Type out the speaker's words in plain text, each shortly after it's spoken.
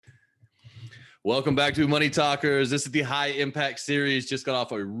Welcome back to Money Talkers. This is the High Impact Series. Just got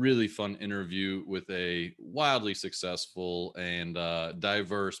off a really fun interview with a wildly successful and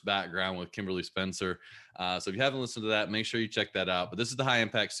diverse background with Kimberly Spencer. So if you haven't listened to that, make sure you check that out. But this is the High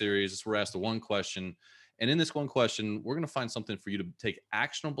Impact Series. This is where we're asked the one question. And in this one question, we're going to find something for you to take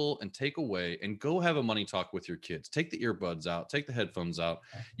actionable and take away and go have a money talk with your kids. Take the earbuds out, take the headphones out.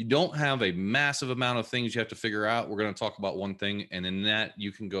 You don't have a massive amount of things you have to figure out. We're going to talk about one thing, and in that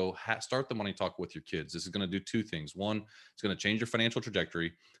you can go start the money talk with your kids. This is going to do two things. One, it's going to change your financial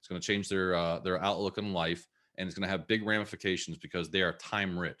trajectory. It's going to change their outlook on life, and it's going to have big ramifications because they are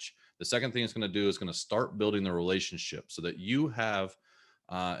time rich. The second thing it's going to do is going to start building the relationship so that you have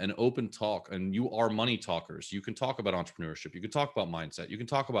an open talk, and you are money talkers. You can talk about entrepreneurship. You can talk about mindset. You can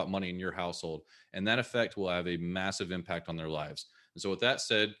talk about money in your household, and that effect will have a massive impact on their lives. And so with that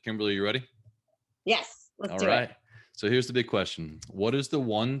said, Kimberly, you ready? Yes, let's do it. So here's the big question. What is the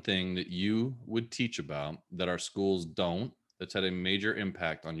one thing that you would teach about that our schools don't, that's had a major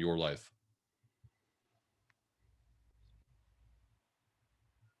impact on your life?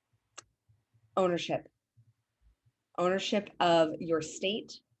 Ownership of your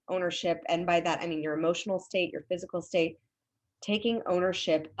state, ownership. And by that, I mean your emotional state, your physical state, taking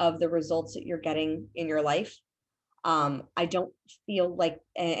ownership of the results that you're getting in your life. I don't feel like,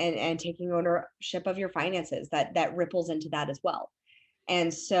 and taking ownership of your finances, that ripples into that as well.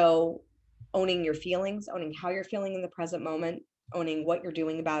 And so owning your feelings, owning how you're feeling in the present moment, owning what you're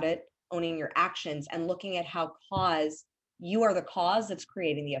doing about it, owning your actions, and looking at how you are the cause that's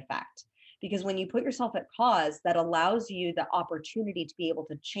creating the effect. Because when you put yourself at cause, that allows you the opportunity to be able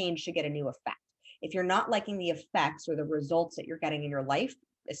to change to get a new effect. If you're not liking the effects or the results that you're getting in your life,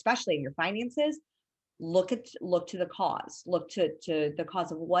 especially in your finances, look to the cause. Look to the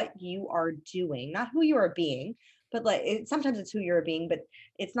cause of what you are doing, not who you are being, but sometimes it's who you're being, but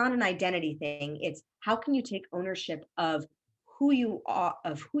it's not an identity thing. It's how can you take ownership of who you are,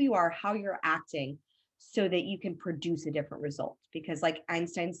 how you're acting, so that you can produce a different result. Because like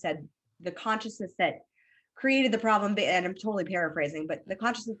Einstein said, the consciousness that created the problem, and I'm totally paraphrasing, but the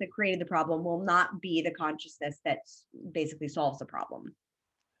consciousness that created the problem will not be the consciousness that basically solves the problem.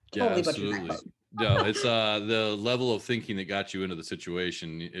 Yeah, totally, absolutely. No, it's the level of thinking that got you into the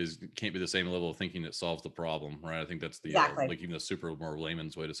situation can't be the same level of thinking that solves the problem, right? I think that's the exactly. Like even the super more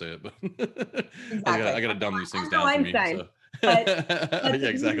layman's way to say it, but exactly. I gotta dumb these things down for me. So. But yeah,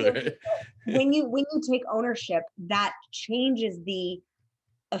 exactly. Right. When you take ownership, that changes the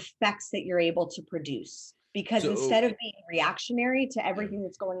effects that you're able to produce, because instead of being reactionary to everything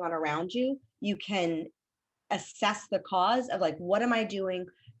that's going on around you, you can assess the cause of like, what am I doing?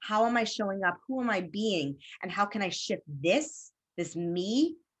 How am I showing up? Who am I being? And how can I shift this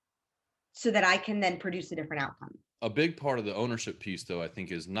me so that I can then produce a different outcome? A big part of the ownership piece, though, I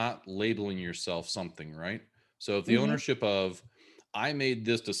think, is not labeling yourself something, right? So if the ownership of I made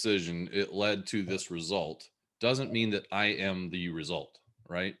this decision, it led to this result, doesn't mean that I am the result,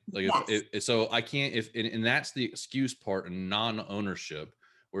 right? Like so I can't, and that's the excuse part in non-ownership,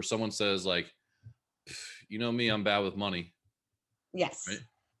 where someone says like, you know me, I'm bad with money. Yes. Right?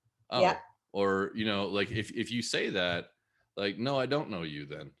 Oh, yeah. Or, like if you say that, like, no, I don't know you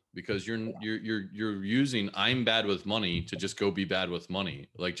then, because you're using I'm bad with money to just go be bad with money.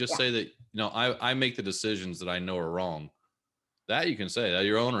 Like just say that, I make the decisions that I know are wrong. That you can say that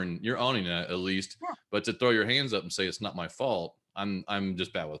you're owning that at least, but to throw your hands up and say, it's not my fault. I'm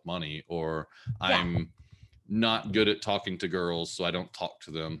just bad with money, or I'm not good at talking to girls, so I don't talk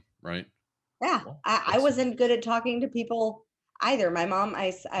to them. Right. Yeah. Well, I wasn't good at talking to people either. My mom,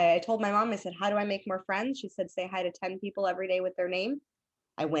 I told my mom, I said, how do I make more friends? She said, say hi to 10 people every day with their name.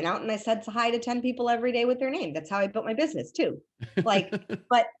 I went out and I said hi to 10 people every day with their name. That's how I built my business too. Like,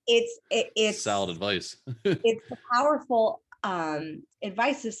 but it's solid advice. It's the powerful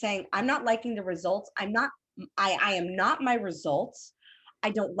advice of saying, I'm not liking the results. I am not my results. I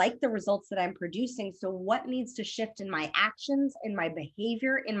don't like the results that I'm producing. So what needs to shift in my actions, in my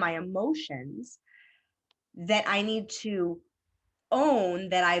behavior, in my emotions, that I need to own,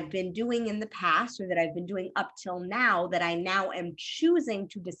 that I've been doing in the past, or that I've been doing up till now, that I now am choosing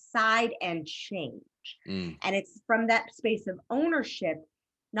to decide and change. And it's from that space of ownership,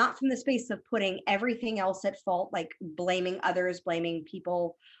 not from the space of putting everything else at fault, like blaming others, blaming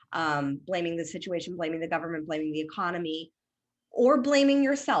people, blaming the situation, blaming the government, blaming the economy, or blaming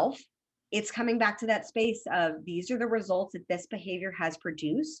yourself. It's coming back to that space of, these are the results that this behavior has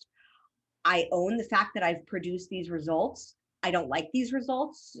produced. I own the fact that I've produced these results. I don't like these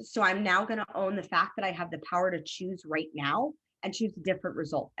results. So I'm now going to own the fact that I have the power to choose right now and choose a different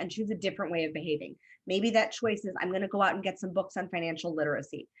result and choose a different way of behaving. Maybe that choice is I'm going to go out and get some books on financial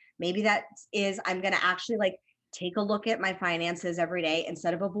literacy. Maybe that is I'm going to actually like take a look at my finances every day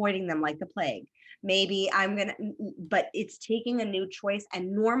instead of avoiding them like the plague. Maybe I'm going to, but it's taking a new choice.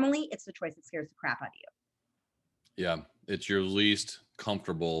 And normally it's the choice that scares the crap out of you. Yeah, it's your least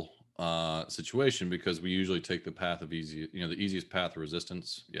comfortable situation because we usually take the path of the easiest path of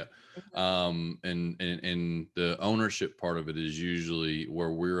resistance. Yeah. And the ownership part of it is usually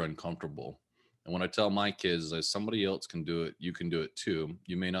where we're uncomfortable. And when I tell my kids that somebody else can do it, you can do it too.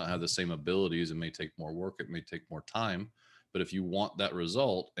 You may not have the same abilities. It may take more work. It may take more time. But if you want that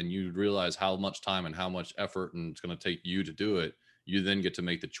result and you realize how much time and how much effort and it's going to take you to do it, you then get to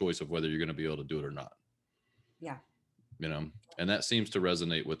make the choice of whether you're going to be able to do it or not. Yeah. And that seems to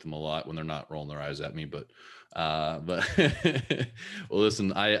resonate with them a lot when they're not rolling their eyes at me. But well,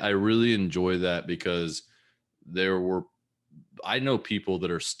 listen, I really enjoy that because I know people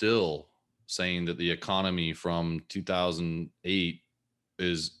that are still saying that the economy from 2008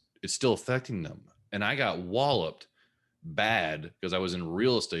 is still affecting them. And I got walloped bad because I was in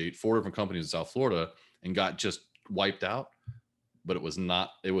real estate, 4 different companies in South Florida, and got just wiped out. But it was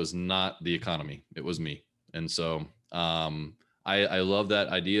not the economy. It was me. And so I love that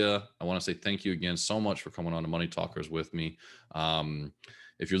idea. I want to say thank you again so much for coming on to Money Talkers with me.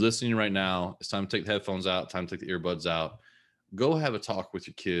 If you're listening right now, it's time to take the headphones out, time to take the earbuds out. Go have a talk with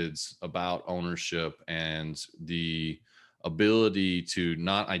your kids about ownership and the ability to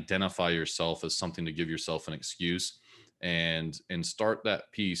not identify yourself as something to give yourself an excuse, and start that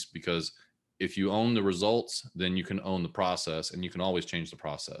piece, because if you own the results, then you can own the process and you can always change the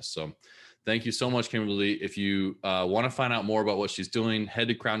process. So thank you so much, Kimberly. If you want to find out more about what she's doing, head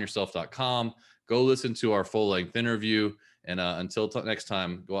to crownyourself.com. Go listen to our full-length interview. And until next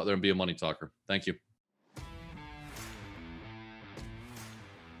time, go out there and be a money talker. Thank you.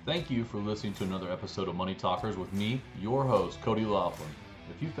 Thank you for listening to another episode of Money Talkers with me, your host, Cody Laughlin.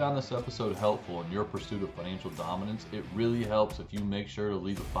 If you found this episode helpful in your pursuit of financial dominance, it really helps if you make sure to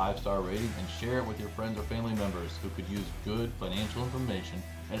leave a 5-star rating and share it with your friends or family members who could use good financial information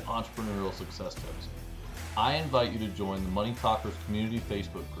and entrepreneurial success tips. I invite you to join the Money Talkers community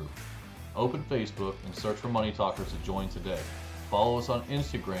Facebook group. Open Facebook and search for Money Talkers to join today. Follow us on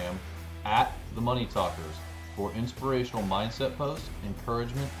Instagram @The Money Talkers for inspirational mindset posts,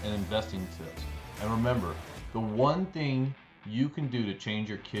 encouragement, and investing tips. And remember, the one thing you can do to change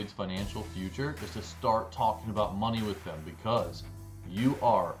your kids' financial future is to start talking about money with them, because you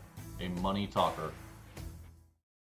are a money talker